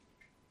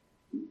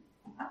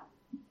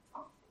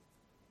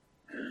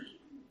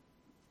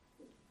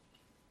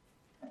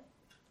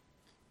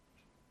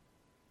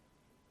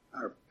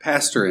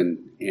Pastor and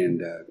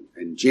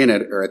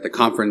Janet are at the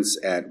conference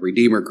at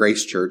Redeemer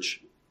Grace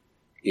Church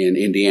in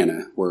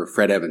Indiana, where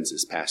Fred Evans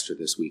is pastor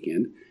this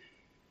weekend.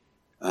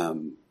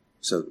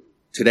 So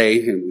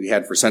today, and we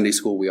had for Sunday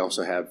school, we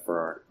also have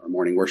for our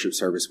morning worship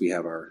service, we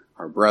have our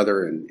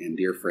brother and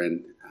dear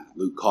friend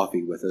Luke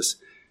Coffey with us.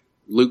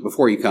 Luke,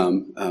 before you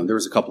come, there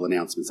was a couple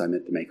announcements I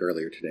meant to make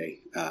earlier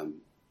today.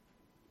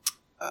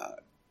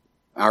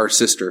 Our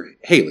sister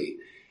Haley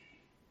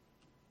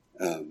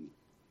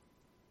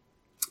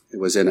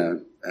was in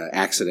an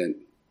accident.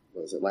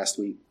 What was it, last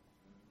week?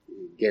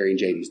 Gary and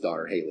JD's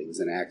daughter Haley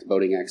was in a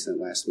boating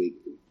accident last week.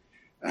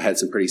 Had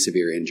some pretty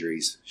severe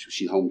injuries.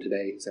 She's home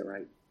today, is that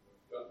right?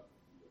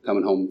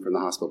 Coming home from the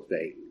hospital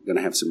today. Going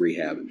to have some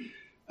rehab.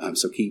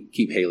 So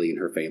keep Haley and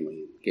her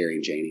family, Gary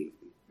and Janie,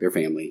 their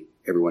family,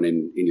 everyone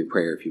in your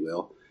prayer, if you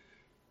will.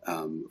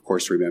 Of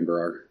course,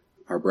 remember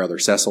our brother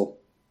Cecil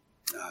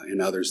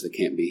and others that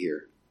can't be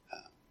here.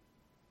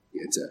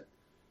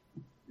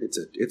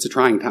 It's a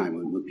trying time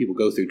when people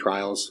go through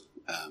trials,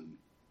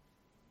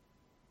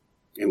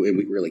 and we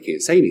really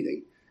can't say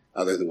anything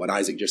other than what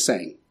Isaac just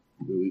sang.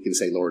 We can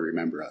say, Lord,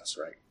 remember us,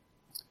 right?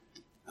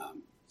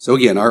 So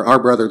again, our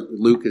brother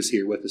Luke is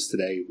here with us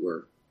today.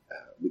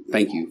 We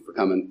thank you for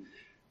coming.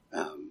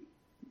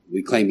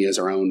 We claim you as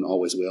our own,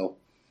 always will.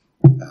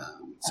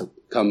 So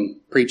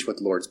come preach what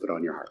the Lord's put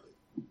on your heart.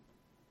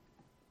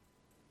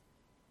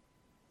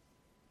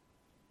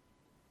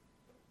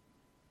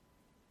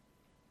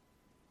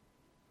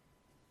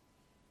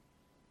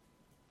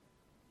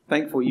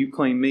 Thankful you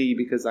claim me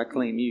because I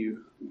claim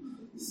you.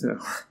 So,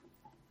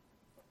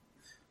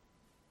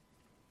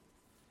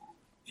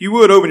 if you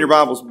would, open your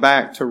Bibles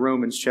back to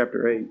Romans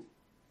chapter 8.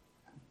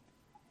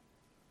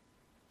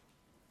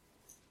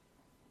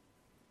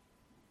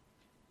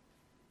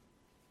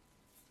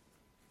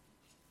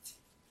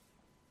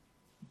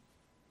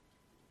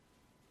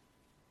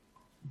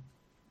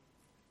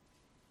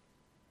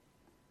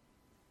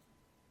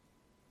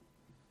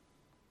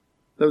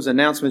 Those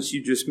announcements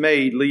you just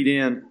made lead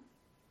in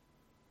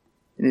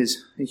and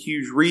is a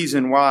huge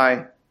reason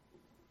why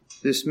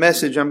this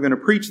message I'm going to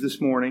preach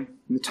this morning,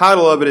 and the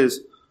title of it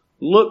is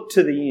Look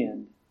to the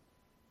End.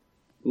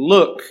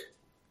 Look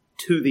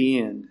to the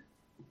end.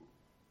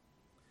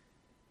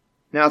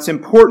 Now it's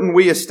important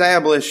we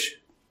establish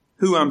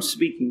who I'm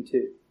speaking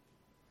to.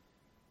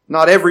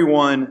 Not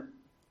everyone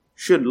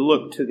should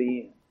look to the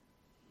end.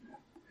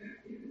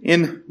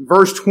 In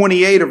verse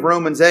 28 of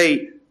Romans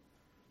 8,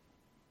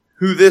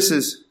 who this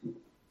is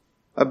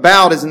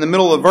about is in the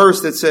middle of the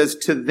verse that says,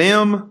 to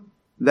them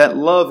that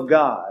love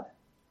God.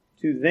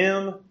 To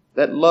them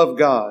that love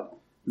God.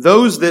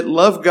 Those that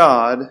love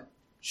God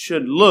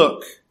should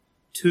look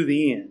to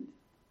the end.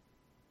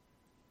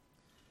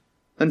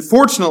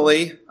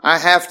 Unfortunately, I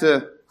have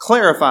to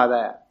clarify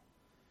that.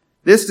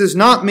 This does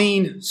not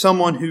mean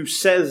someone who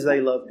says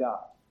they love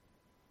God.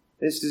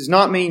 This does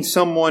not mean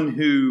someone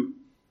who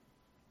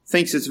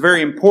thinks it's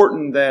very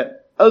important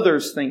that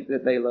others think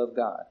that they love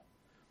God.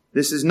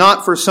 This is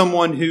not for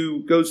someone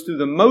who goes through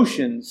the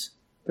motions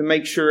to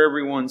make sure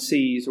everyone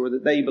sees or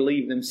that they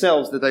believe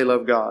themselves that they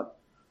love God.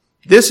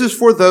 This is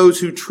for those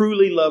who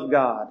truly love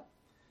God.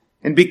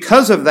 And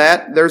because of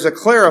that, there's a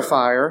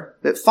clarifier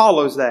that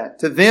follows that.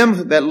 To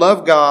them that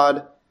love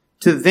God,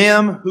 to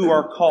them who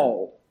are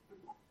called.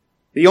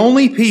 The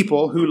only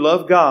people who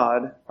love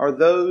God are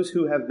those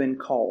who have been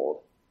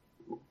called.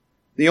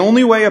 The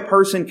only way a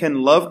person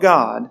can love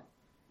God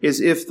is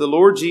if the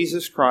Lord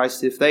Jesus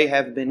Christ, if they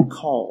have been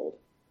called.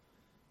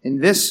 In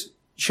this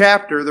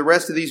chapter, the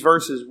rest of these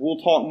verses,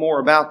 we'll talk more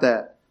about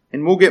that.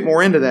 And we'll get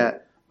more into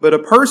that. But a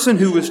person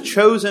who was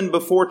chosen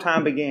before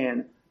time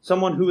began,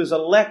 someone who is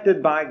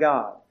elected by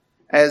God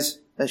as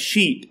a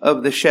sheep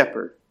of the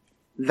shepherd,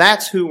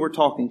 that's who we're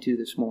talking to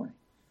this morning.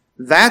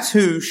 That's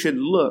who should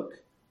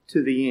look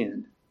to the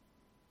end.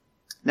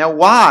 Now,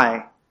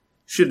 why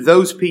should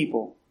those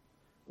people,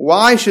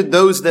 why should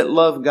those that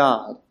love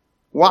God,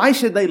 why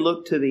should they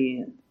look to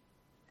the end?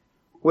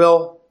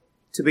 Well,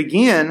 to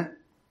begin,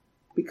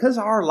 because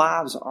our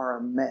lives are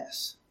a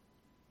mess.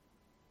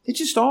 They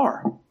just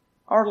are.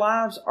 Our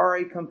lives are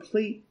a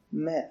complete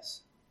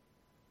mess.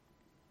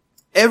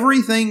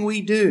 Everything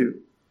we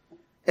do,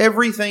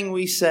 everything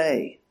we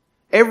say,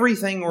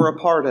 everything we're a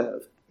part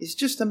of is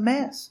just a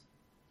mess.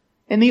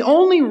 And the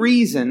only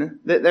reason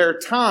that there are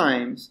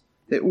times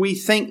that we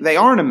think they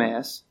aren't a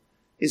mess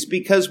is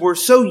because we're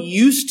so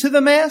used to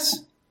the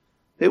mess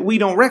that we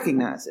don't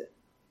recognize it.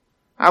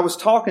 I was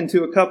talking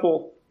to a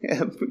couple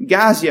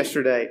guys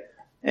yesterday,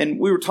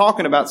 and we were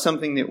talking about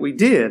something that we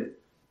did.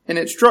 And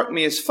it struck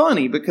me as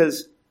funny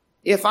because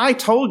if I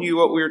told you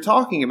what we were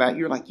talking about,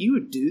 you're like, you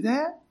would do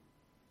that?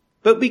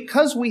 But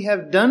because we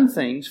have done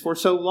things for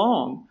so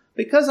long,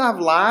 because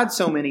I've lied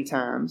so many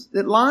times,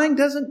 that lying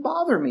doesn't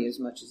bother me as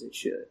much as it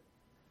should.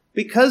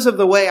 Because of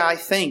the way I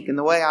think and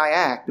the way I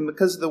act and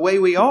because of the way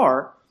we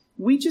are,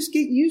 we just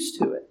get used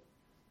to it.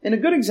 And a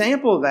good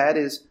example of that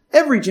is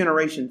every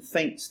generation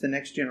thinks the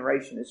next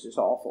generation is just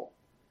awful.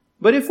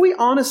 But if we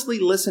honestly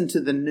listen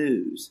to the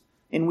news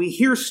and we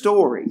hear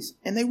stories,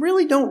 and they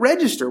really don't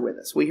register with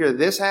us. We hear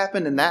this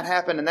happened, and that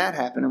happened, and that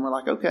happened, and we're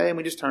like, okay, and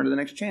we just turn to the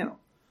next channel.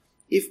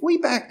 If we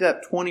backed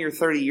up 20 or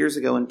 30 years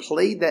ago and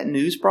played that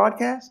news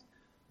broadcast,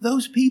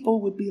 those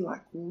people would be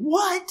like,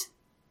 what?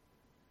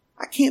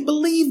 I can't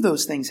believe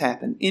those things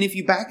happen. And if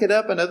you back it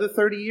up another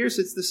 30 years,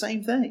 it's the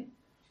same thing.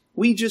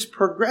 We just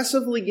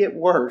progressively get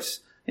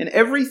worse, and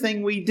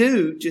everything we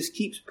do just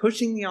keeps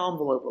pushing the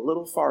envelope a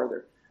little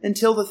farther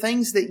until the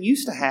things that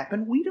used to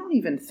happen, we don't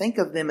even think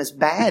of them as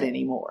bad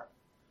anymore.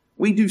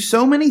 We do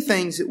so many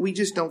things that we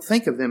just don't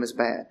think of them as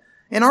bad.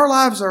 And our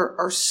lives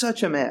are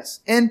such a mess.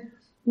 And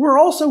we're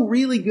also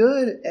really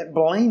good at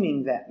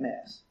blaming that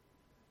mess.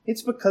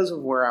 It's because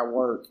of where I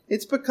work.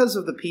 It's because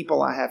of the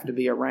people I have to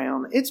be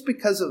around. It's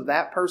because of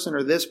that person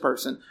or this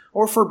person.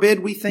 Or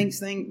forbid we think,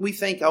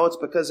 oh, it's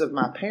because of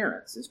my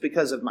parents. It's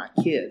because of my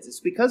kids.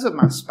 It's because of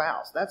my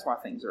spouse. That's why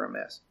things are a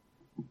mess.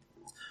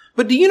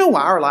 But do you know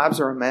why our lives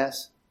are a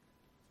mess?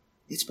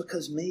 It's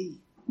because me.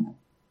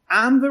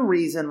 I'm the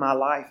reason my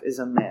life is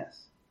a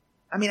mess.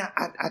 I mean,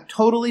 I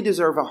totally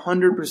deserve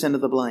 100% of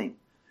the blame.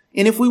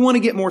 And if we want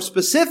to get more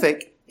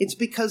specific, it's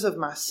because of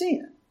my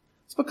sin.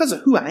 It's because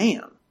of who I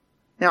am.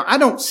 Now, I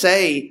don't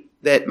say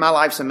that my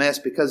life's a mess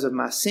because of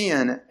my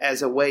sin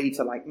as a way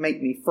to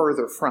make me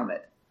further from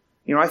it.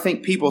 I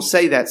think people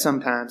say that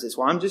sometimes. It's,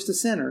 well, I'm just a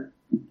sinner.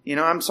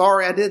 I'm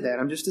sorry I did that.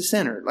 I'm just a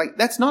sinner.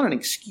 That's not an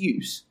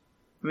excuse.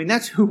 I mean,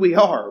 that's who we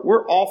are.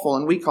 We're awful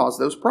and we cause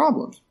those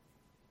problems.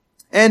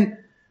 And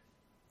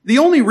the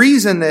only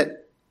reason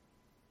that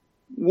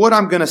what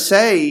I'm going to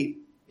say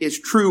is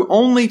true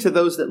only to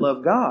those that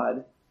love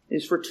God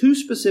is for two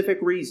specific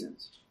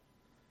reasons.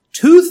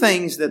 Two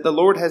things that the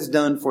Lord has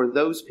done for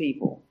those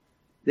people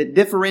that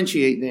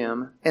differentiate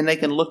them, and they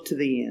can look to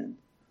the end.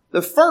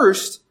 The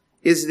first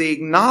is the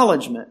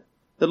acknowledgement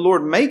the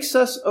Lord makes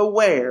us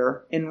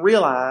aware and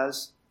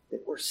realize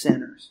that we're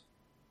sinners.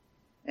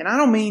 And I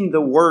don't mean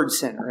the word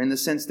sinner in the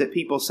sense that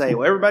people say,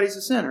 well, everybody's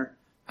a sinner.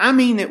 I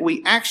mean that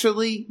we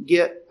actually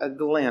get a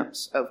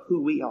glimpse of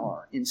who we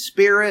are in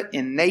spirit,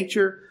 in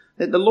nature,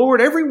 that the Lord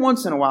every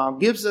once in a while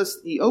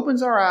He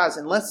opens our eyes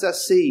and lets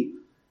us see.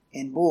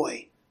 And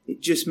boy,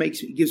 it gives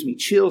me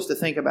chills to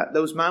think about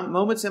those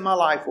moments in my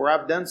life where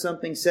I've done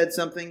something, said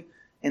something,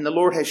 and the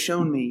Lord has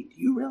shown me,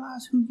 do you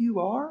realize who you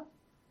are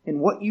and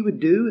what you would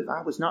do if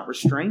I was not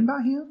restrained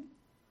by Him?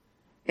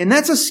 And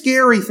that's a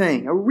scary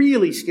thing, a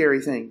really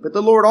scary thing. But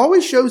the Lord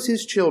always shows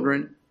His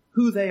children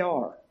who they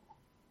are.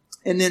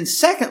 And then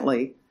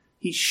secondly,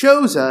 He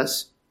shows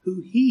us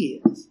who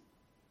He is.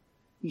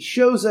 He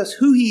shows us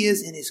who He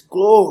is in His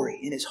glory,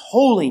 in His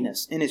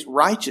holiness, in His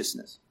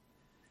righteousness.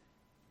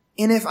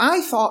 And if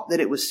I thought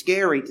that it was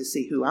scary to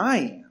see who I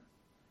am,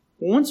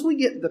 once we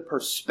get the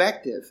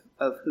perspective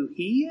of who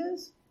He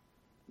is,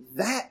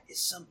 that is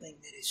something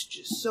that is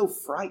just so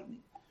frightening.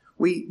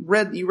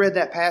 You read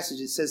that passage,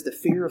 it says the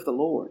fear of the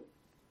Lord.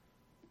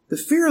 The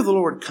fear of the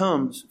Lord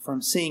comes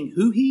from seeing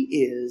who He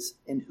is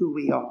and who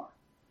we are.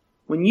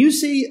 When you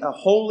see a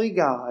holy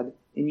God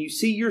and you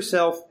see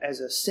yourself as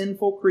a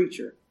sinful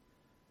creature,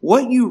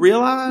 what you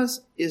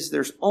realize is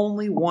there's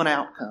only one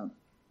outcome.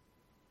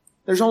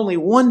 There's only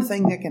one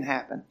thing that can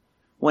happen.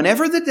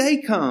 Whenever the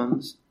day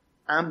comes,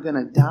 I'm going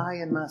to die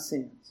in my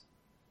sins.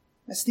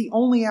 That's the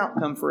only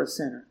outcome for a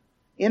sinner.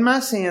 In my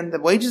sin, the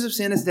wages of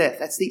sin is death.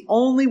 That's the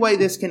only way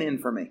this can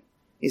end for me,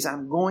 is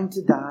I'm going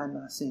to die in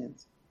my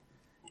sins.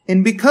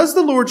 And because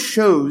the Lord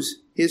shows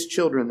His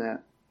children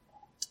that,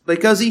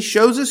 because He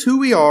shows us who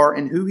we are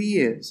and who He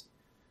is,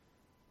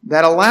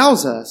 that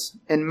allows us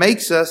and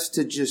makes us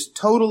to just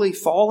totally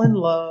fall in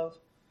love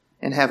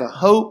and have a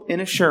hope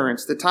and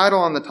assurance. The title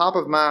on the top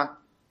of my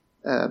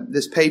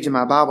this page in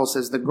my Bible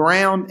says, The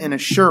Ground and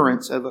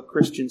Assurance of a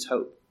Christian's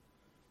Hope.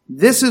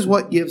 This is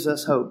what gives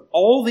us hope.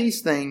 All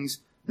these things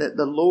that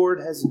the Lord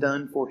has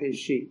done for His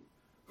sheep.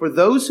 For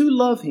those who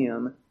love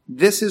Him,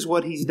 this is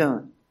what He's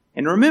done.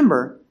 And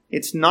remember,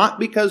 it's not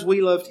because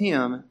we loved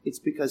Him, it's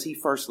because He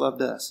first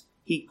loved us.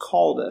 He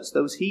called us,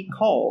 those He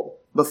called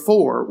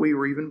before we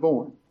were even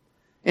born.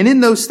 And in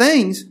those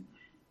things,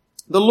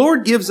 the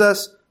Lord gives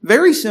us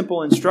very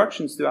simple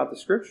instructions throughout the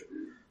Scripture.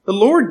 The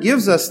Lord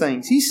gives us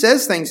things. He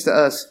says things to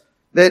us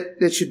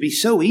that should be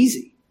so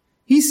easy.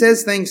 He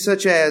says things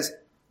such as,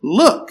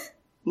 Look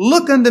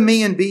unto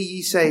me and be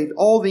ye saved,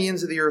 all the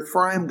ends of the earth,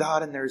 for I am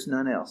God and there is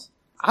none else.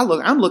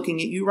 I'm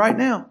looking at you right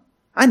now.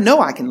 I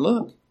know I can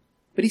look.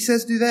 But He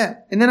says do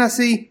that. And then I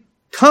see,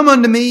 Come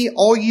unto me,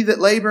 all ye that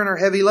labor and are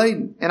heavy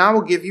laden, and I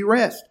will give you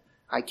rest.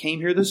 I came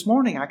here this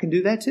morning. I can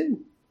do that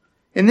too.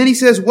 And then He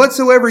says,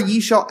 Whatsoever ye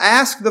shall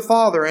ask the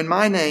Father in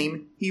my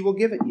name, He will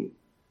give it you.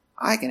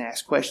 I can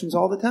ask questions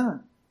all the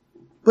time.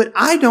 But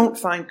I don't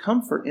find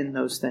comfort in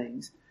those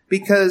things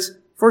because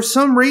for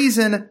some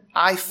reason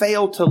I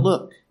fail to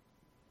look.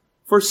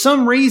 For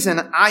some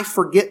reason I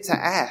forget to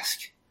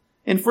ask.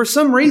 And for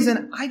some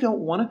reason I don't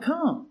want to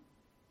come.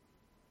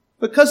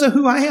 Because of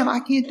who I am, I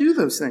can't do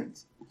those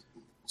things.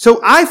 So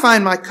I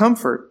find my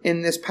comfort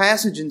in this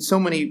passage and so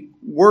many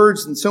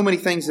words and so many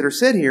things that are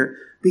said here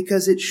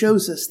because it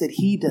shows us that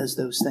He does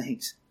those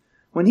things.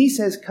 When He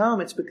says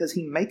come, it's because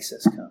He makes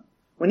us come.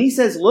 When He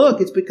says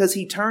look, it's because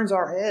He turns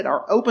our head,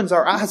 opens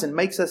our eyes and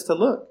makes us to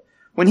look.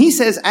 When He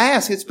says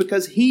ask, it's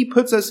because He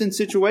puts us in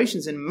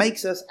situations and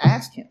makes us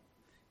ask Him.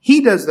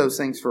 He does those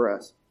things for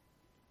us.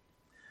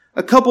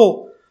 A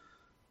couple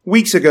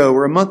weeks ago,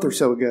 or a month or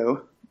so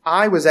ago,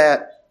 I was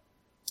at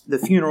the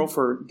funeral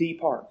for Dee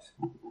Parks.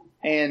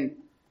 And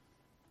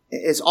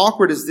as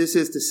awkward as this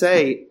is to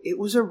say, it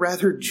was a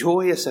rather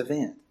joyous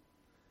event.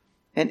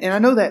 And I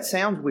know that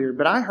sounds weird,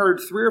 but I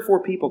heard 3 or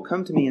 4 people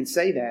come to me and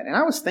say that, and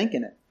I was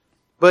thinking it.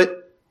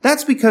 But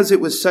that's because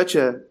it was such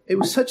a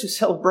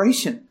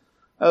celebration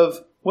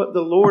of what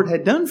the Lord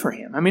had done for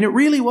him. I mean, it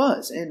really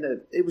was,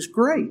 and it was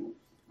great.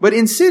 But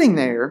in sitting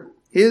there,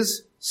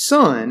 his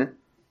son,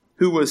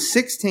 who was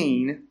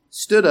 16,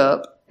 stood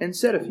up and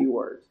said a few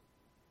words.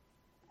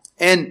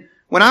 And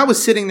when I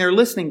was sitting there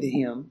listening to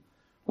him,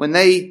 when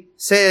they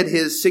said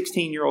his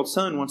 16-year-old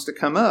son wants to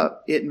come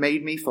up, it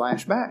made me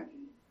flash back.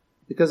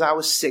 Because I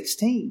was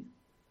 16,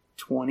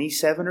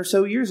 27 or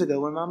so years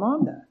ago when my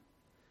mom died.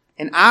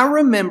 And I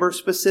remember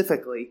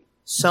specifically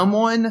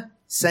someone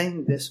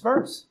saying this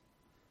verse.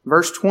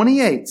 Verse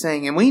 28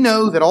 saying, and we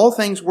know that all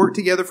things work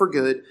together for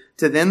good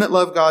to them that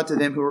love God, to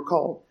them who are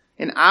called.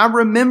 And I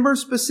remember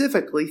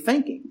specifically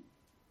thinking,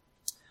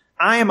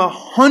 I am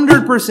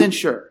 100%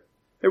 sure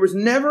there was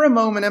never a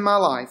moment in my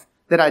life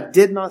that I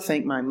did not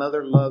think my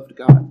mother loved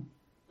God.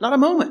 Not a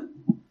moment.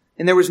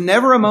 And there was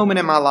never a moment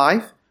in my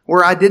life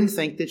where I didn't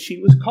think that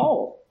she was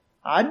called.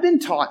 I'd been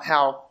taught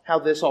how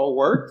this all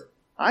worked.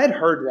 I had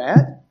heard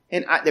that.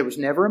 And there was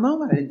never a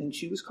moment I didn't think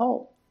she was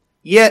called.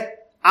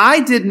 Yet,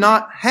 I did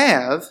not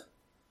have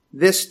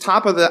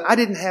I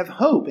didn't have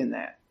hope in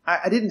that.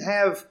 I didn't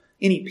have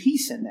any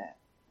peace in that.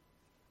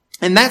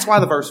 And that's why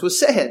the verse was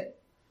said.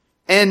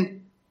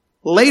 And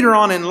later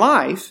on in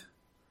life,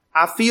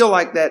 I feel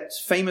like that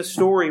famous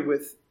story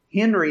with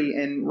Henry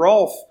and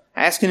Rolf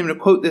asking him to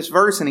quote this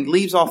verse, and he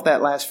leaves off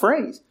that last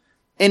phrase.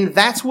 And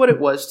that's what it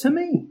was to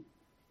me.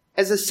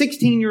 As a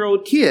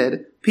 16-year-old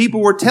kid,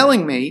 people were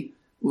telling me,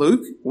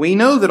 Luke, we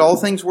know that all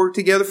things work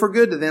together for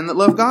good to them that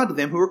love God, to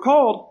them who are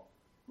called.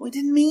 Well, it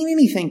didn't mean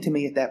anything to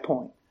me at that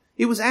point.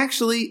 It was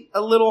actually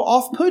a little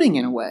off-putting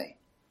in a way.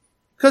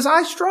 Because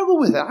I struggled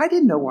with it. I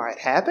didn't know why it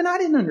happened. I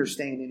didn't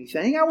understand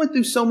anything. I went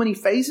through so many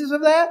phases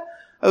of that,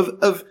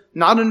 of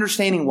not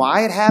understanding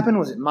why it happened.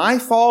 Was it my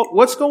fault?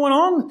 What's going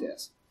on with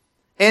this?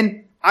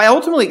 And I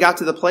ultimately got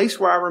to the place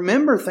where I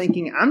remember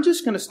thinking, I'm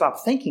just going to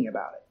stop thinking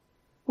about it.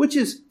 Which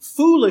is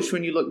foolish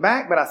when you look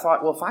back, but I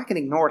thought, well, if I can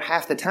ignore it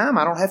half the time,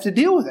 I don't have to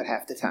deal with it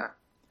half the time.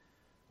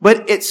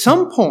 But at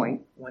some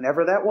point,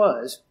 whenever that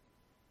was,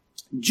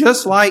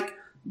 just like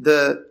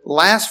the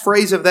last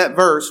phrase of that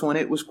verse when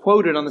it was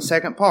quoted on the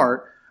second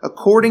part,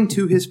 according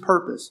to His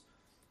purpose,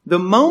 the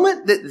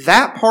moment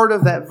that part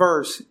of that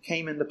verse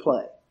came into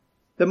play,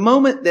 the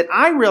moment that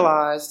I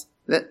realized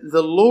that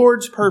the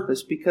Lord's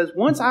purpose, because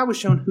once I was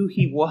shown who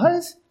He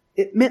was,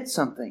 it meant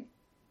something.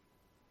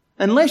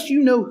 Unless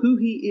you know who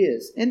He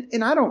is,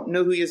 and I don't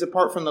know who He is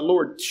apart from the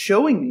Lord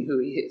showing me who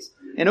He is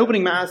and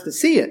opening my eyes to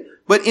see it.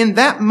 But in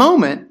that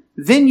moment,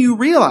 then you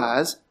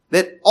realize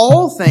that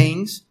all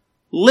things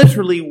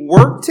literally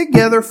work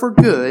together for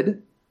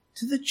good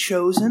to the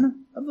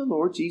chosen of the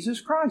Lord Jesus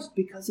Christ,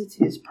 because it's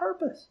His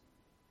purpose.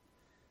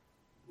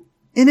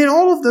 And in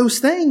all of those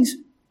things,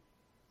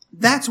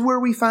 that's where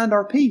we find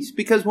our peace.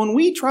 Because when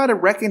we try to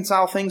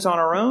reconcile things on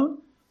our own,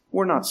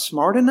 we're not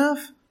smart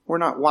enough, we're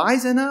not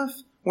wise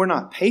enough, we're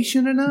not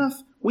patient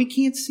enough, we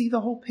can't see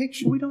the whole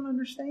picture, we don't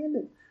understand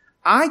it.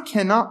 I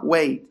cannot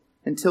wait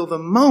until the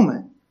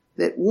moment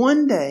that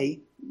one day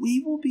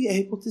we will be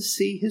able to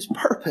see His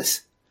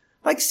purpose.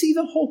 Like see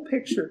the whole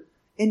picture.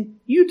 And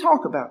you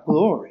talk about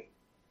glory.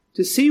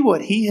 To see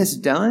what He has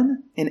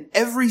done in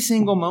every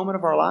single moment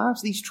of our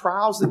lives, these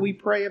trials that we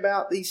pray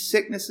about, these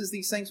sicknesses,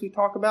 these things we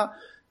talk about,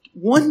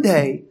 one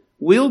day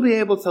we'll be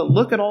able to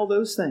look at all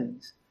those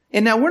things.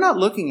 And now we're not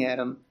looking at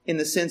them in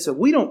the sense of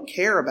we don't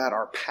care about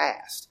our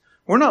past.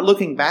 We're not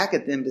looking back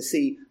at them to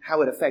see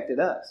how it affected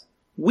us.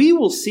 We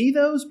will see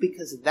those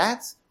because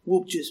that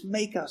will just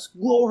make us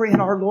glory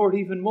in our Lord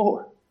even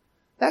more.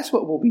 That's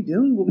what we'll be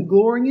doing. We'll be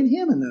glorying in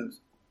Him in those.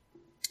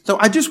 So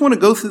I just want to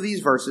go through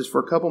these verses for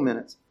a couple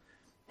minutes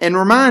and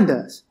remind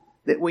us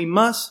that we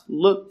must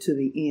look to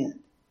the end.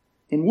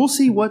 And we'll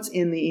see what's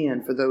in the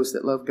end for those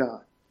that love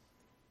God.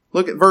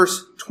 Look at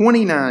verse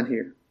 29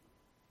 here.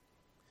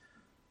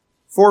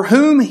 For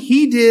whom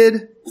He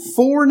did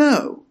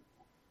foreknow,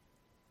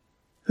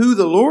 who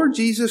the Lord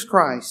Jesus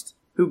Christ,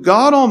 who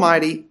God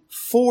Almighty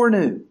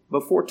foreknew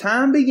before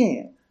time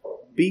began,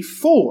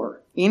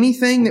 before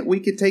anything that we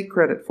could take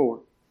credit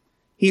for.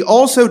 He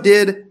also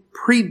did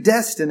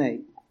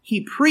predestinate.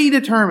 He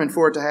predetermined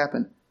for it to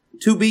happen,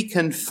 to be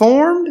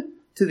conformed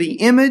to the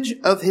image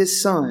of His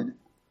Son.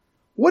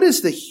 What is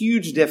the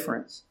huge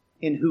difference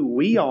in who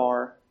we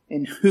are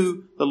and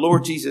who the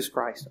Lord Jesus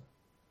Christ are?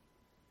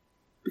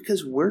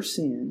 Because we're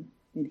sin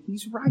and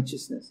He's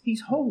righteousness.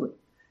 He's holy.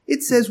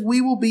 It says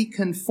we will be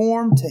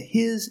conformed to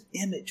His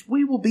image.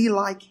 We will be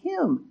like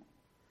Him.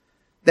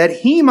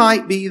 that he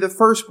might be the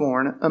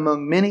firstborn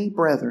among many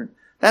brethren.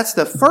 That's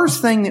the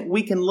first thing that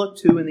we can look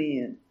to in the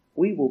end.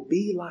 We will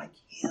be like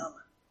him.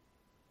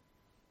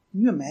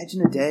 Can you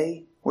imagine a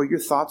day where your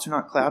thoughts are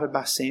not clouded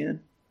by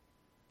sin?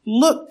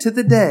 Look to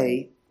the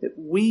day that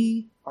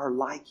we are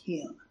like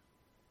him.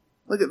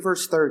 Look at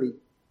verse 30.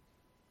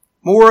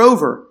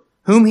 Moreover,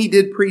 whom he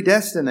did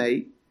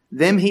predestinate,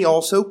 them he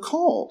also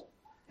called.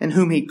 And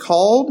whom he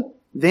called,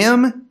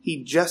 them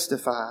he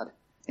justified.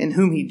 And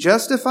whom he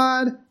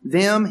justified,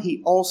 them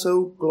he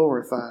also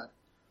glorified.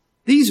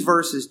 These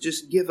verses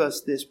just give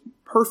us this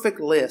perfect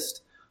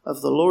list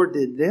of the Lord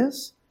did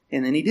this,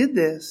 and then he did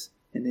this,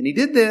 and then he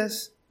did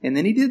this, and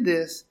then he did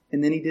this,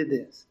 and then he did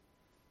this.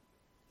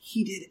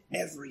 He did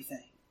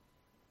everything.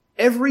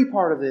 Every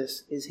part of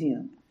this is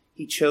him.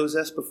 He chose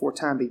us before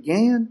time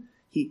began.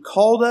 He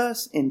called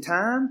us in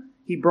time.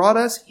 He brought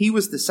us. He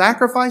was the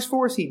sacrifice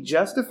for us. He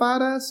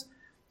justified us.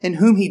 And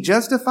whom he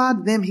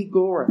justified, them he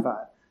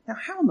glorified. Now,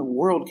 how in the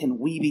world can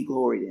we be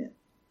gloried in?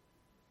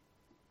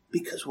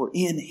 Because we're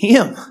in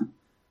him.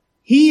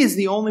 He is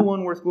the only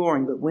one worth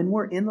glorying. But when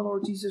we're in the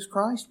Lord Jesus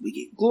Christ, we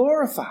get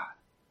glorified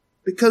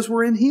because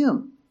we're in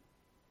him.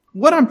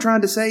 What I'm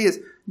trying to say is,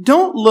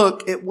 don't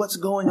look at what's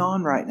going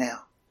on right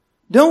now.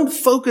 Don't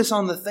focus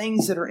on the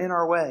things that are in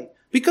our way.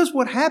 Because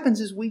what happens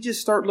is we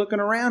just start looking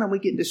around and we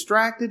get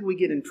distracted, we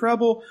get in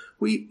trouble,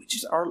 we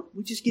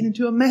just get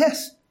into a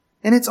mess.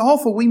 And it's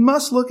awful. We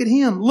must look at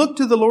him. Look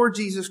to the Lord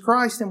Jesus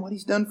Christ and what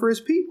he's done for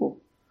his people.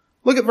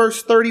 Look at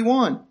verse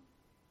 31.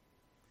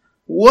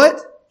 What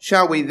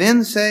shall we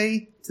then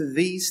say to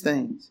these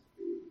things?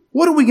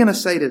 What are we going to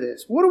say to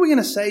this? What are we going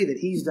to say that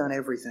he's done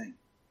everything?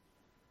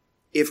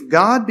 If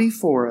God be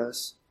for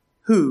us,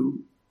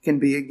 who can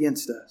be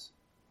against us?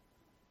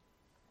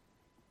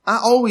 I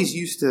always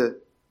used to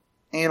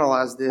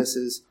analyze this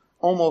as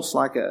almost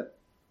like a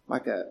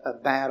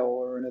battle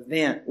or an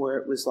event where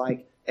it was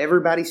like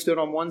everybody stood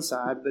on one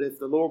side, but if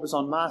the Lord was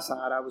on my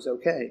side, I was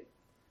okay.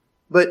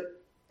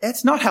 But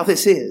that's not how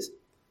this is.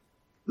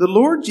 The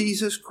Lord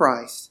Jesus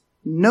Christ,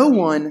 no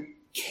one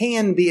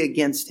can be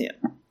against him.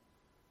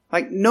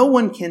 Like no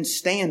one can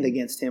stand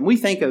against him. We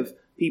think of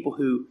people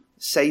who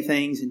say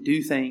things and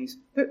do things.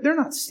 They're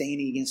not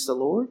standing against the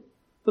Lord.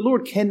 The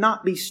Lord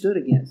cannot be stood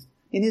against.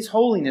 In his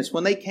holiness,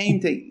 when they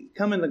came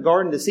in the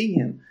garden to see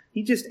him,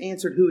 he just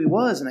answered who he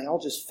was and they all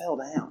just fell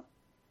down.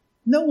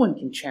 No one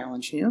can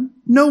challenge him.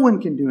 No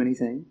one can do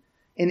anything.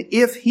 And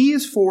if he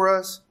is for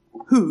us,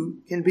 who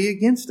can be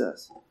against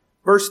us?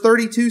 Verse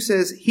 32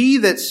 says, He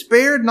that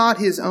spared not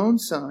his own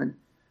son,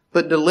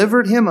 but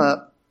delivered him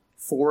up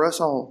for us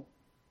all.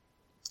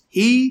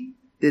 He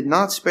did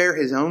not spare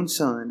his own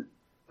son,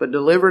 but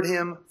delivered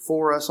him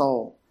for us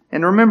all.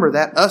 And remember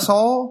that us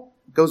all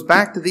goes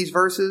back to these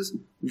verses,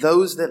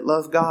 those that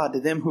love God, to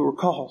them who are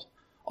called.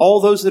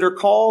 All those that are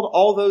called,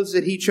 all those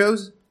that he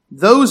chose,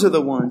 those are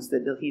the ones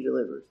that he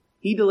delivers.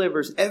 He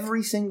delivers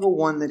every single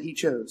one that he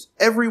chose,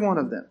 every one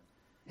of them.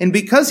 And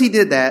because he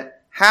did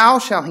that, how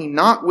shall he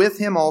not with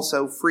him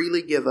also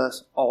freely give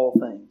us all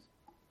things?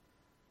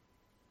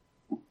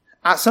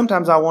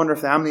 Sometimes I wonder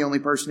if I'm the only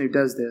person who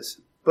does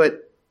this,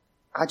 but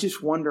I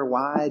just wonder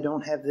why I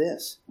don't have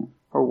this,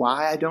 or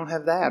why I don't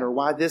have that, or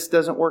why this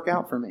doesn't work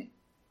out for me.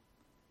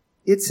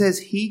 It says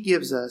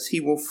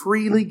he will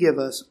freely give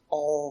us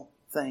all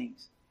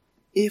things.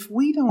 If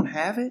we don't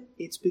have it,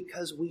 it's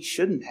because we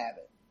shouldn't have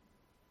it.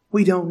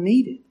 We don't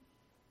need it.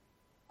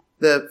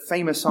 The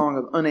famous song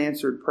of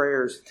unanswered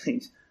prayers and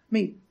things. I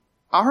mean,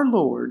 our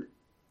Lord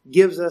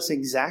gives us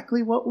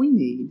exactly what we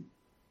need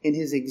in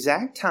his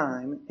exact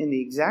time, in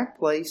the exact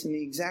place, in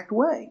the exact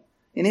way.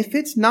 And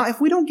if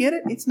we don't get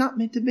it, it's not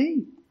meant to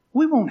be.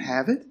 We won't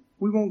have it.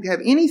 We won't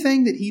have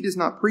anything that he does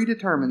not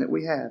predetermine that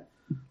we have.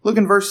 Look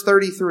in verse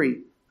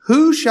 33.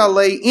 Who shall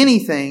lay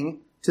anything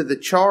to the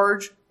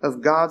charge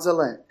of God's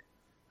elect?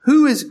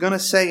 Who is going to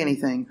say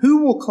anything?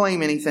 Who will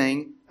claim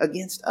anything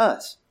against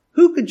us?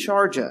 Who could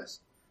charge us?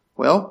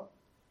 Well,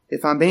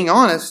 if I'm being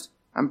honest,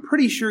 I'm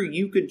pretty sure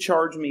you could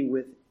charge me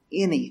with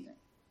anything.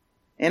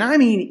 And I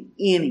mean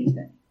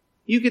anything.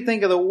 You could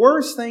think of the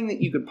worst thing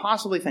that you could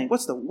possibly think.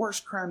 What's the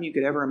worst crime you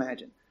could ever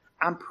imagine?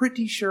 I'm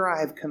pretty sure I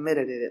have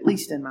committed it, at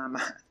least in my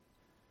mind.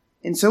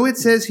 And so it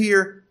says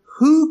here,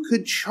 who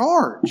could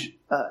charge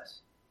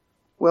us?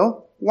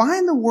 Well, why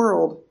in the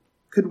world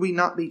could we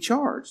not be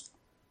charged?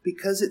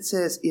 Because it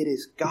says it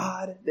is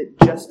God that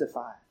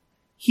justifies.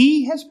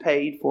 He has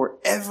paid for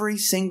every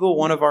single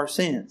one of our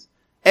sins.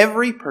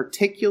 Every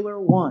particular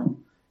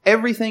one.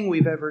 Everything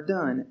we've ever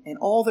done and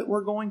all that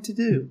we're going to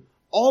do.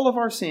 All of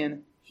our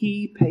sin,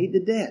 he paid the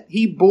debt.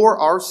 He bore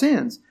our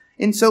sins.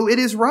 And so it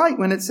is right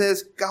when it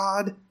says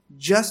God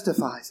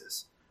justifies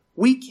us.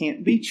 We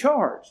can't be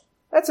charged.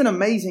 That's an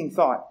amazing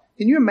thought.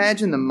 Can you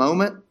imagine the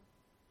moment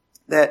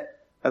that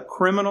a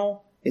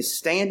criminal is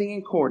standing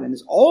in court and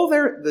is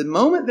the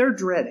moment they're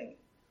dreading?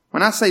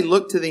 When I say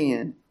look to the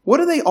end, what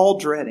are they all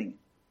dreading?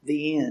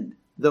 The end.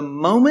 The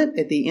moment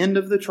at the end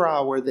of the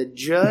trial where the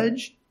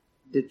judge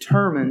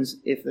determines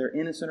if they're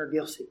innocent or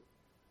guilty.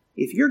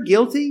 If you're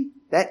guilty,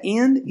 that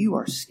end, you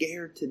are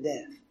scared to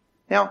death.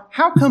 Now,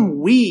 how come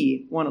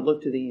we want to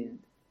look to the end?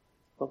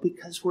 Well,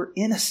 because we're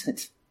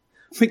innocent.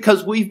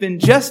 Because we've been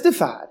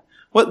justified.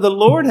 What the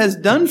Lord has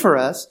done for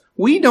us,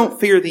 we don't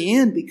fear the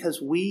end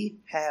because we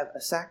have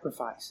a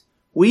sacrifice.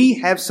 We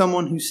have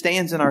someone who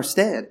stands in our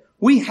stead.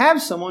 We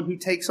have someone who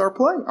takes our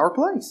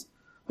place.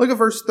 Look at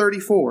verse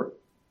 34.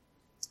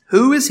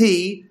 Who is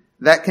he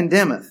that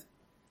condemneth?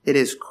 It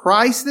is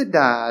Christ that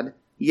died,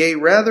 yea,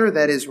 rather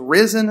that is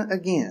risen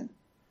again.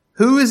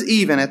 Who is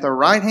even at the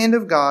right hand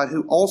of God,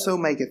 who also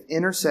maketh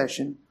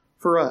intercession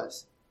for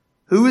us?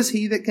 Who is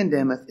he that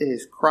condemneth? It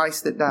is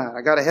Christ that died.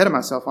 I got ahead of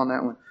myself on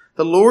that one.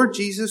 The Lord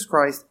Jesus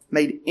Christ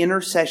made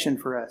intercession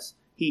for us.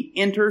 He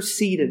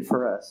interceded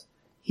for us.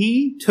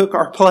 He took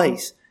our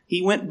place.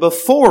 He went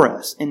before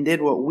us and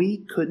did what we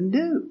couldn't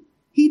do.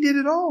 He did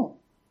it all.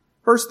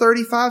 Verse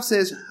 35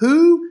 says,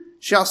 who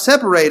shall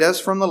separate us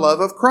from the love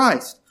of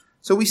Christ?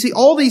 So we see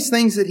all these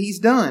things that He's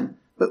done.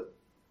 But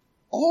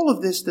all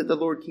of this that the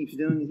Lord keeps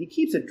doing, He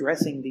keeps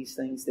addressing these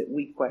things that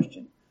we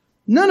question.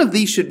 None of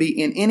these should be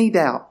in any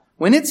doubt.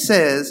 When it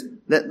says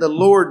that the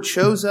Lord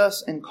chose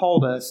us and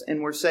called us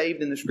and we're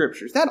saved in the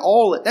Scriptures, that's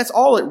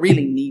all it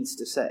really needs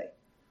to say.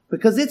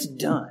 Because it's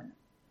done.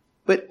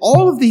 But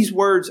all of these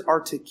words are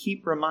to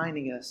keep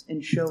reminding us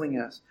and showing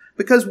us.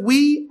 Because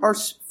we are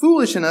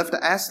foolish enough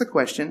to ask the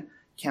question,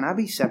 can I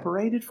be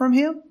separated from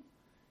Him?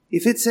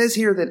 If it says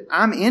here that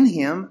I'm in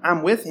Him,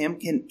 I'm with Him,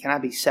 can I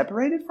be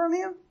separated from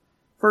Him?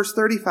 Verse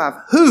 35,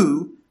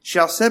 who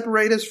shall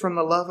separate us from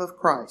the love of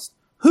Christ?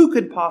 Who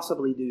could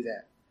possibly do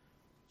that?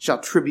 Shall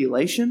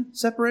tribulation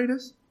separate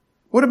us?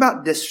 What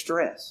about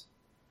distress?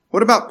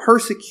 What about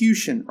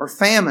persecution or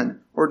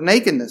famine or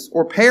nakedness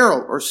or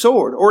peril or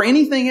sword or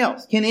anything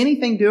else? Can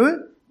anything do it?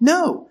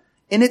 No.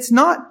 And it's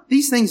not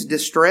these things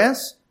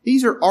distress.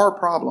 These are our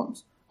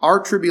problems.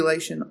 Our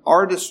tribulation,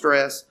 our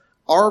distress,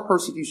 our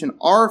persecution,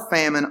 our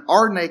famine,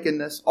 our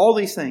nakedness, all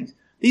these things.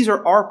 These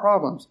are our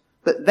problems.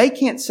 But they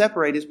can't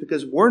separate us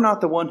because we're not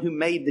the one who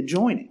made the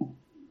joining.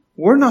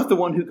 We're not the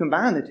one who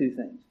combined the two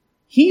things.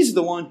 He's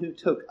the one who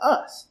took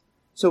us.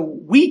 So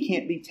we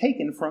can't be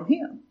taken from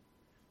Him.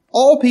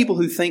 All people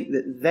who think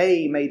that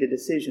they made a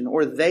decision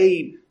or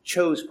they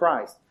chose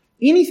Christ,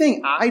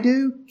 anything I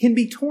do can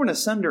be torn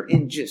asunder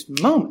in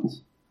just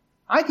moments.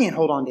 I can't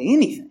hold on to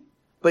anything.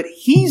 But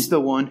He's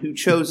the one who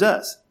chose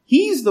us.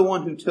 He's the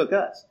one who took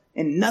us.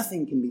 And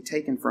nothing can be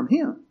taken from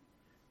Him.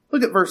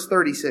 Look at verse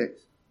 36.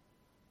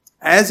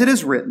 As it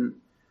is written,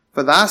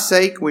 for thy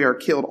sake we are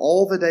killed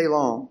all the day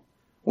long.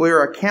 We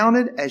are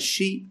accounted as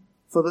sheep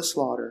for the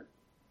slaughter.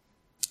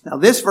 Now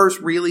this verse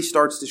really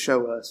starts to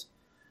show us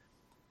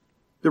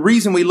the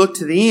reason we look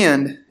to the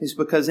end is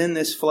because in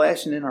this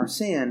flesh and in our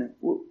sin,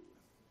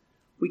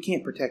 we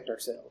can't protect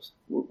ourselves.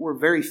 We're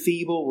very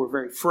feeble. We're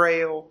very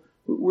frail.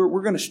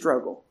 We're going to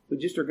struggle. We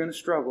just are going to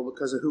struggle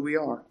because of who we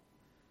are.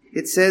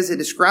 It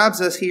describes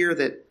us here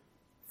that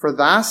for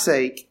thy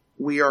sake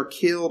we are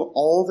killed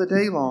all the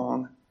day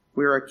long.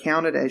 We are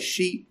accounted as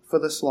sheep for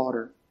the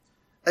slaughter.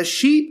 A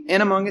sheep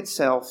in among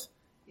itself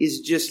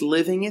is just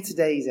living its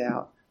days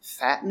out,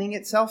 fattening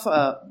itself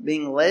up,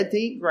 being led to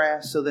eat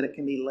grass so that it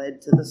can be led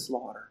to the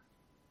slaughter.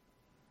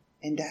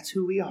 And that's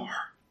who we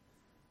are.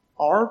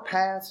 Our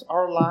paths,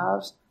 our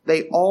lives,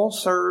 they all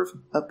serve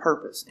a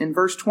purpose. In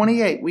verse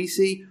 28, we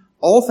see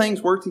all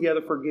things work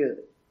together for good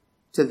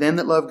to them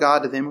that love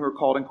God, to them who are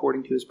called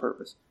according to His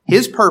purpose.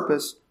 His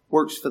purpose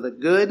works for the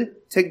good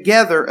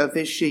together of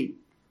His sheep.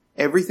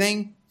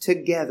 Everything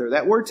together.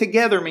 That word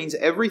together means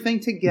everything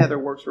together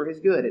works for His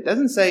good. It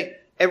doesn't say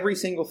every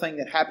single thing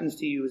that happens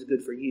to you is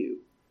good for you.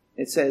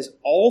 It says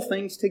all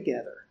things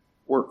together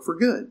work for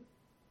good.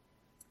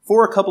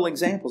 For a couple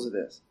examples of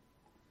this.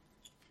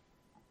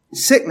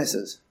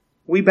 Sicknesses.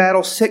 We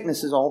battle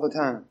sicknesses all the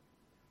time.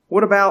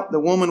 What about the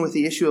woman with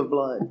the issue of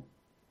blood?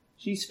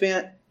 She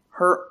spent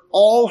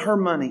all her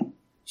money.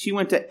 She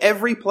went to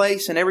every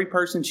place and every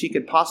person she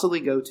could possibly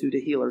go to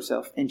heal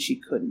herself, and she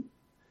couldn't.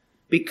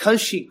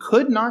 Because she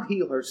could not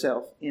heal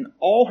herself in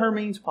all her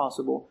means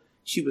possible,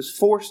 she was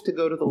forced to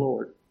go to the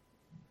Lord.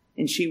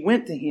 And she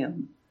went to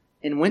Him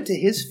and went to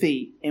His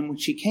feet, and when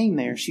she came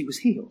there, she was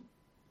healed.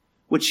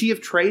 Would she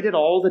have traded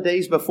all the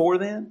days before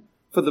then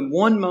for the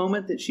one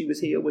moment that she was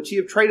healed? Would she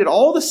have traded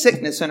all the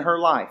sickness in her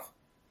life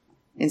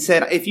and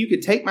said, if you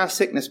could take my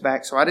sickness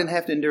back so I didn't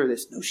have to endure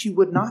this? No, she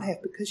would not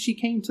have, because she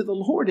came to the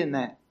Lord in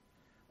that.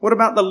 What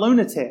about the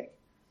lunatic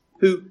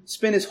who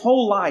spent his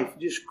whole life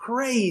just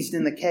crazed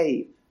in the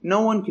cave?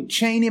 No one could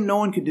chain him. No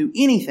one could do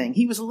anything.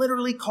 He was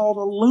literally called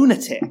a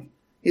lunatic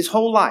his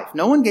whole life.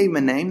 No one gave him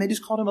a name. They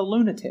just called him a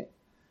lunatic.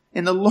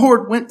 And the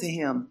Lord went to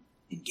him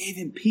and gave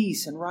him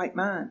peace and right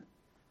mind.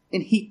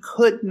 And he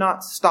could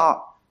not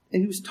stop.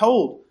 And he was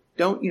told,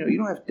 don't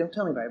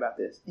tell anybody about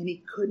this. And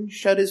he couldn't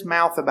shut his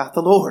mouth about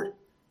the Lord.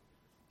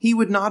 He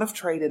would not have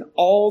traded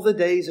all the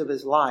days of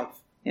his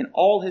life and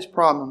all his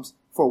problems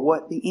for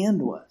what the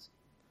end was.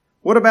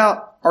 What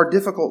about our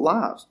difficult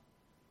lives?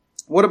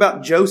 What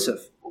about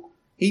Joseph?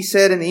 He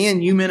said in the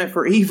end, you meant it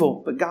for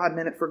evil, but God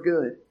meant it for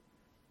good.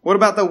 What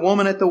about the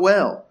woman at the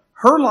well?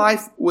 Her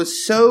life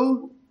was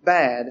so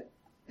bad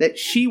that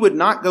she would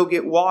not go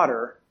get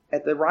water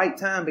at the right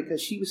time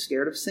because she was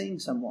scared of seeing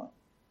someone.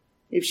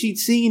 If she'd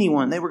see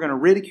anyone, they were going to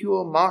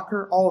ridicule, mock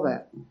her, all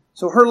that.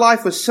 So her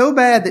life was so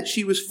bad that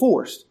she was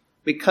forced,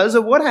 because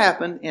of what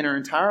happened in her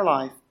entire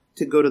life,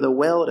 to go to the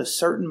well at a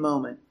certain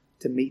moment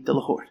to meet the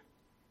Lord.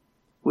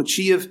 Would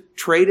she have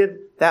traded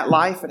that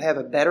life and have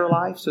a better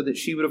life so that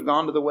she would have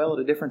gone to the well at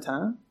a different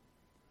time?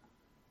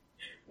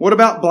 What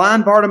about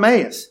blind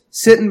Bartimaeus,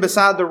 sitting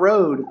beside the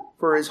road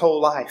for his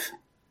whole life?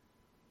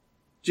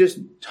 Just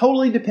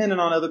totally dependent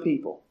on other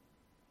people.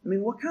 I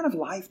mean, what kind of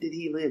life did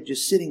he live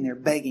just sitting there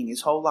begging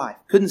his whole life?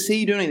 Couldn't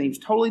see, do anything. He was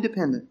totally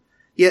dependent.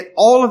 Yet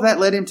all of that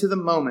led him to the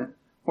moment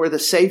where the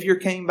Savior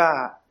came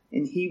by,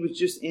 and he was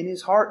just in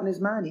his heart and his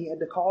mind, he had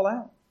to call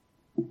out.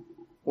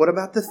 What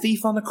about the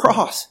thief on the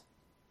cross?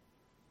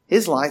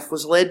 His life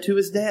was led to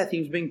his death. He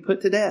was being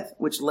put to death,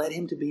 which led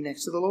him to be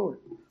next to the Lord.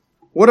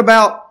 What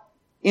about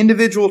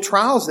individual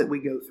trials that we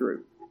go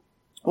through?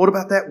 What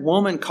about that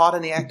woman caught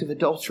in the act of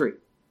adultery?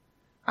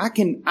 I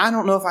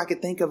don't know if I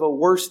could think of a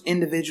worse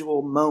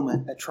individual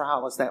moment, a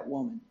trial, as that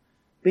woman.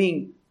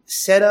 Being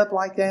set up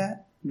like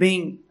that,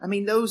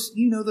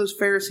 those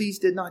Pharisees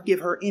did not give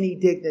her any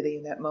dignity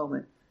in that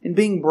moment. And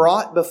being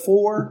brought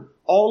before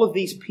all of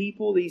these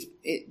people,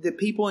 the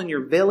people in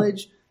your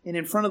village, and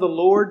in front of the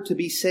Lord to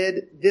be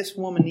said, this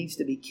woman needs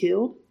to be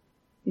killed.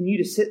 And you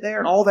to sit there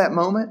in all that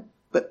moment.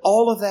 But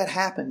all of that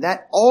happened.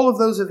 All of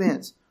those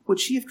events. Would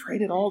she have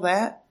traded all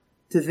that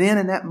to then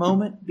in that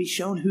moment be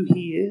shown who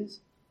He is?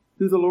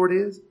 Who the Lord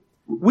is?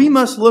 We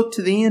must look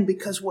to the end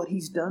because what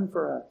He's done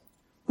for us.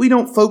 We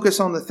don't focus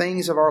on the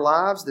things of our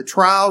lives, the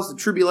trials, the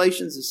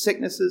tribulations, the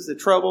sicknesses, the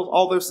troubles,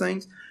 all those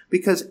things,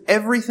 because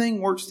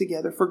everything works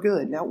together for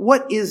good. Now,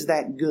 what is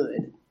that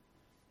good?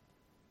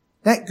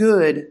 That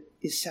good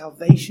is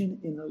salvation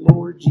in the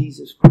Lord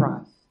Jesus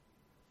Christ.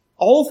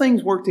 All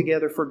things work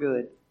together for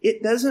good.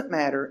 It doesn't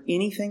matter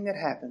anything that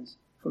happens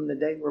from the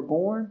day we're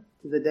born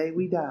to the day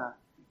we die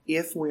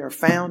if we are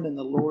found in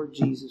the Lord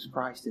Jesus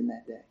Christ in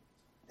that day.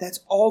 That's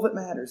all that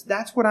matters.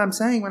 That's what I'm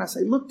saying when I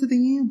say look to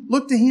the end.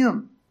 Look to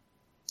Him.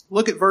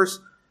 Look at verse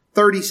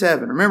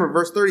 37. Remember,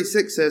 verse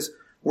 36 says,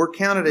 we're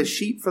counted as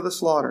sheep for the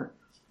slaughter.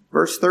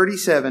 Verse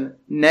 37,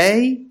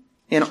 nay,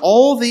 in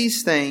all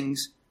these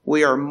things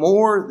we are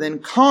more than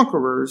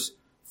conquerors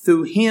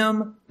through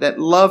Him that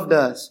loved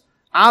us.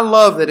 I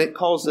love that it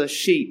calls us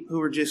sheep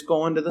who are just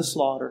going to the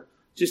slaughter.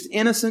 Just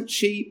innocent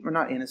sheep, or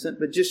not innocent,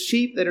 but just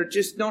sheep that are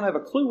just don't have a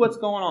clue what's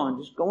going on,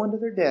 just going to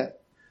their death.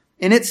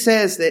 And it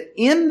says that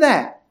in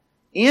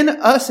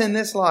us in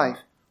this life,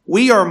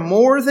 we are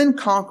more than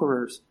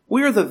conquerors.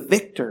 We are the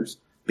victors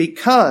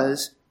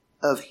because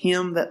of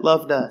Him that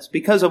loved us.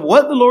 Because of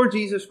what the Lord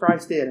Jesus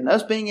Christ did and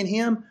us being in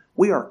Him,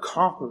 we are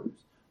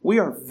conquerors. We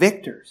are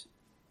victors.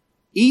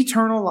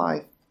 Eternal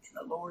life in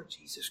the Lord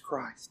Jesus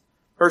Christ.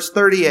 Verse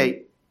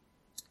 38,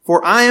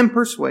 for I am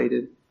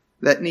persuaded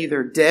that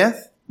neither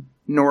death,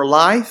 nor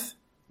life,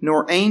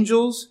 nor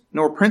angels,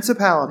 nor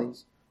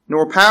principalities,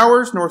 nor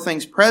powers, nor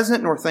things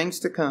present, nor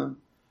things to come,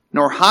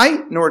 nor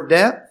height, nor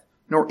depth,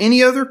 nor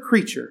any other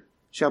creature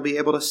shall be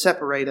able to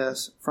separate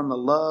us from the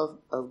love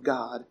of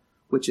God,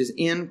 which is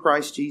in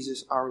Christ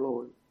Jesus our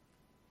Lord.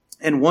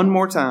 And one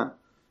more time,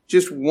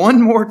 just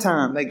one more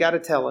time, they got to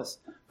tell us,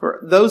 for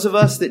those of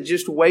us that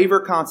just waver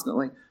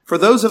constantly, for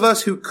those of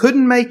us who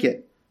couldn't make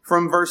it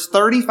from verse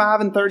 35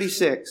 and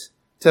 36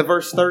 to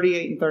verse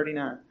 38 and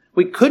 39,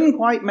 we couldn't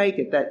quite make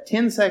it, that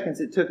 10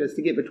 seconds it took us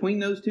to get between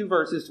those two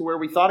verses to where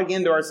we thought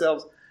again to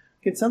ourselves,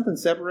 could something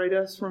separate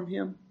us from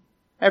Him?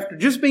 After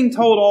just being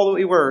told all that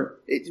we were,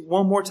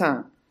 one more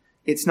time,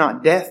 it's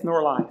not death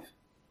nor life.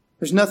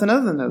 There's nothing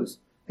other than those.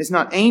 It's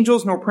not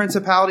angels nor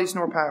principalities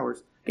nor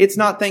powers. It's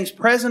not things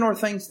present or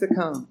things to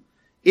come.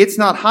 It's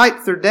not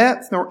height or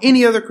depth nor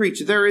any other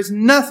creature. There is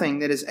nothing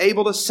that is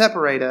able to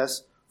separate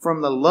us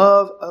from the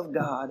love of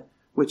God,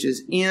 which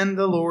is in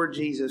the Lord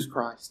Jesus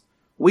Christ.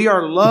 We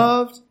are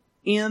loved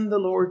in the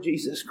Lord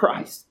Jesus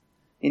Christ.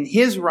 In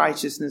His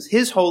righteousness,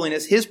 His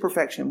holiness, His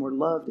perfection, we're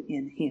loved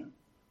in Him.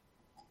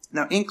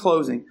 Now, in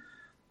closing,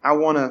 I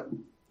want to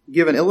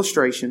give an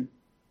illustration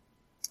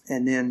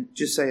and then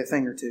just say a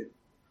thing or two.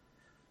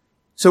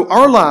 So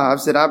our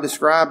lives that I've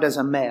described as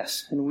a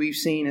mess and we've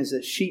seen as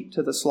a sheep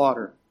to the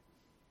slaughter,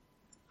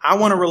 I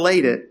want to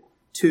relate it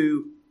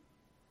to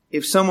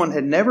if someone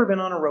had never been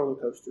on a roller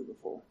coaster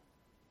before.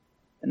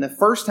 And the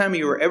first time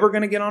you were ever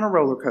going to get on a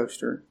roller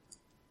coaster,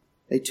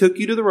 they took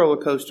you to the roller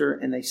coaster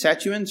and they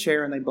sat you in a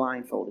chair and they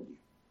blindfolded you.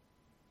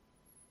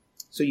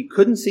 So you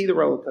couldn't see the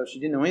roller coaster.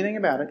 You didn't know anything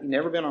about it. You'd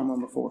never been on one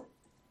before.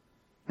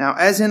 Now,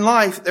 as in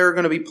life, there are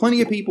going to be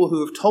plenty of people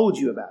who have told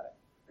you about it.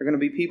 There are going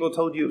to be people who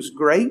told you it was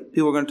great.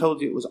 People are going to tell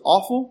you it was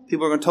awful.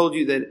 People are going to tell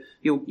you that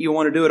you'll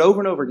want to do it over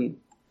and over again.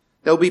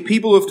 There'll be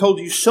people who have told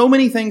you so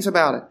many things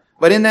about it.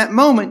 But in that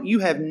moment, you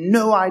have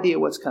no idea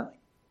what's coming.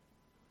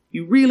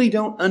 You really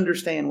don't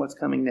understand what's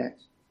coming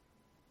next.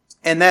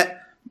 And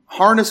that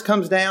harness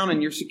comes down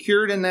and you're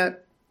secured in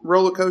that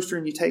roller coaster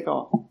and you take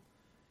off.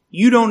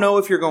 You don't know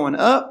if you're going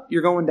up,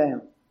 you're going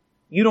down.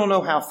 You don't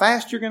know how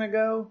fast you're going to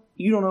go.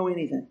 You don't know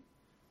anything.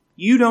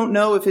 You don't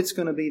know if it's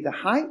going to be the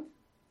height,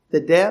 the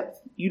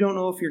depth. You don't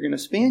know if you're going to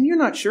spin. You're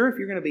not sure if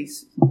you're going to be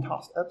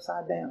tossed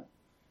upside down.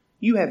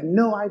 You have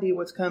no idea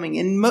what's coming.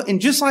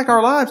 And just like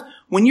our lives,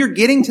 when you're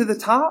getting to the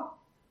top,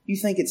 you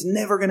think it's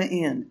never going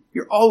to end.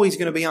 You're always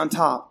going to be on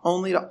top,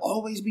 only to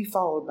always be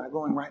followed by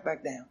going right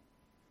back down.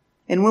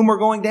 And when we're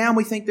going down,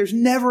 we think there's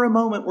never a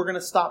moment we're going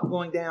to stop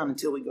going down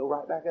until we go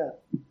right back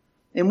up.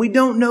 And we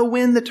don't know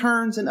when the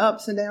turns and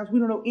ups and downs. We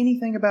don't know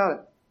anything about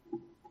it.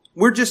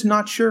 We're just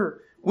not sure.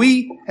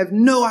 We have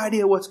no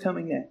idea what's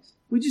coming next.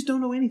 We just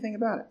don't know anything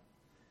about it.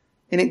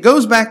 And it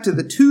goes back to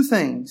the two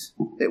things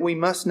that we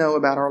must know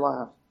about our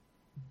lives.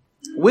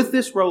 With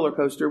this roller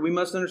coaster, we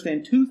must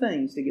understand two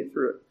things to get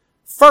through it.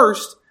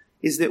 First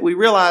is that we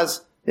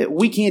realize that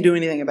we can't do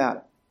anything about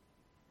it.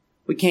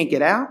 We can't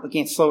get out. We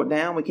can't slow it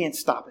down. We can't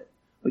stop it.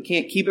 We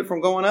can't keep it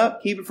from going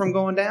up, keep it from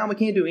going down. We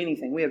can't do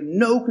anything. We have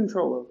no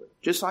control over it.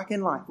 Just like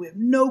in life, we have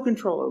no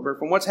control over it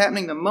from what's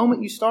happening the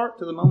moment you start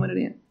to the moment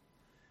it ends.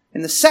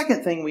 And the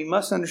second thing we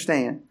must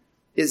understand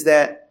is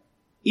that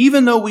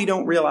even though we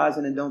don't realize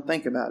it and don't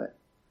think about it,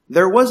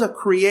 there was a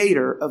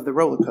creator of the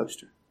roller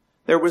coaster.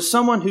 There was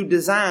someone who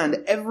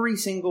designed every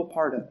single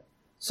part of it.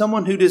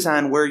 Someone who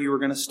designed where you were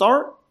going to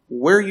start,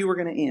 where you were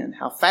going to end,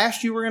 how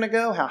fast you were going to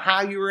go, how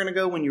high you were going to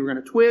go, when you were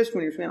going to twist,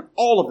 when you were spinning,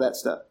 all of that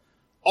stuff.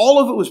 All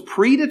of it was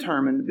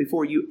predetermined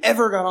before you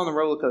ever got on the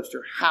roller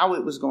coaster, how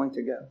it was going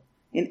to go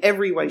in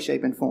every way,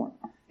 shape, and form.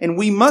 And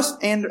we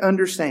must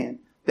understand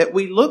that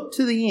we look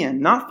to the end,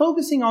 not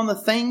focusing on the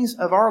things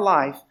of our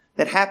life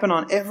that happen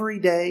on every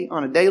day,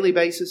 on a daily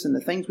basis, and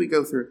the things we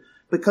go through,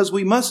 because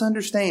we must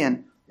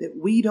understand that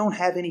we don't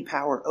have any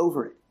power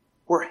over it.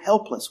 We're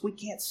helpless. We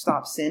can't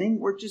stop sinning.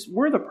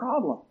 We're the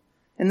problem.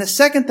 And the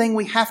second thing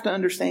we have to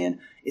understand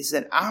is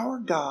that our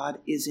God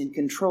is in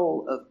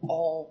control of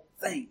all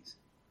things.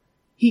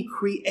 He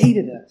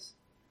created us.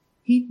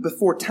 He,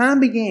 before time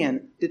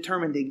began,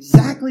 determined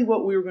exactly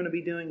what we were going to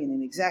be doing and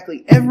in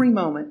exactly every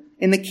moment.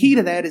 And the key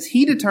to that is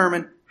He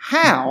determined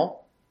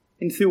how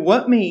and through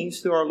what means,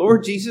 through our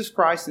Lord Jesus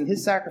Christ and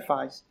His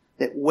sacrifice,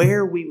 that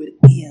where we would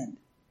end.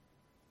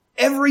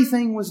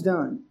 Everything was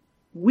done.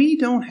 We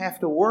don't have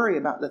to worry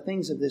about the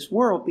things of this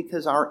world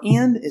because our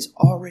end is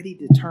already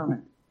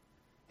determined.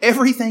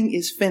 Everything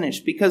is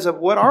finished because of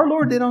what our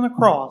Lord did on the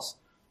cross.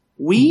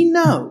 We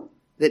know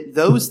that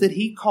those that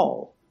He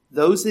called,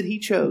 those that He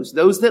chose,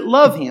 those that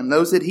love Him,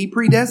 those that He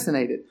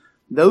predestinated,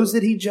 those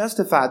that He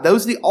justified,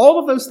 all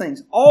of those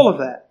things, all of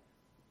that.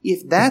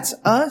 If that's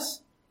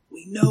us,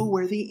 we know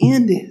where the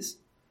end is.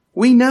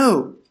 We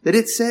know that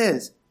it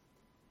says,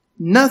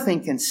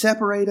 nothing can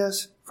separate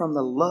us from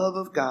the love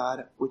of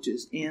God, which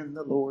is in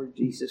the Lord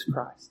Jesus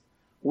Christ.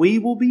 We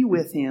will be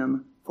with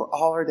Him for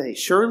all our days.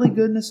 Surely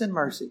goodness and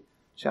mercy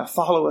shall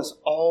follow us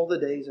all the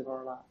days of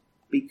our life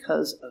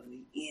because of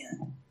the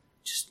end.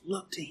 Just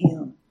look to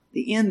Him.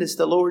 The end is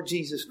the Lord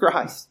Jesus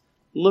Christ.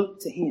 Look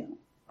to Him.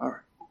 All right.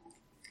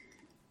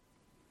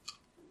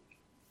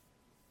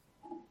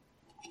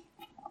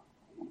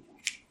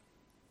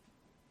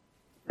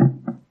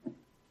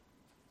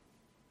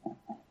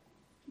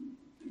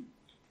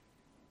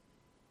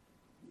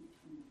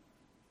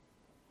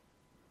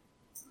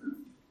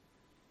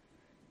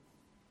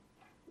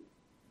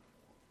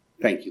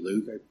 Thank you,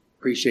 Luke. I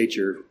appreciate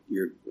your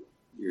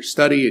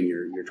study and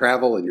your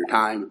travel and your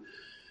time.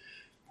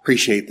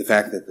 Appreciate the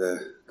fact that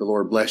the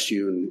Lord blessed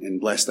you and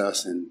blessed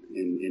us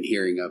in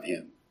hearing of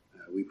Him.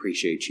 We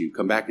appreciate you.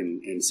 Come back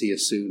and see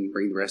us soon.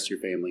 Bring the rest of your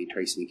family,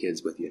 Tracy and the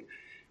kids with you.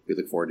 We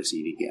look forward to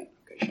seeing you again.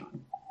 Okay,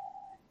 Sean.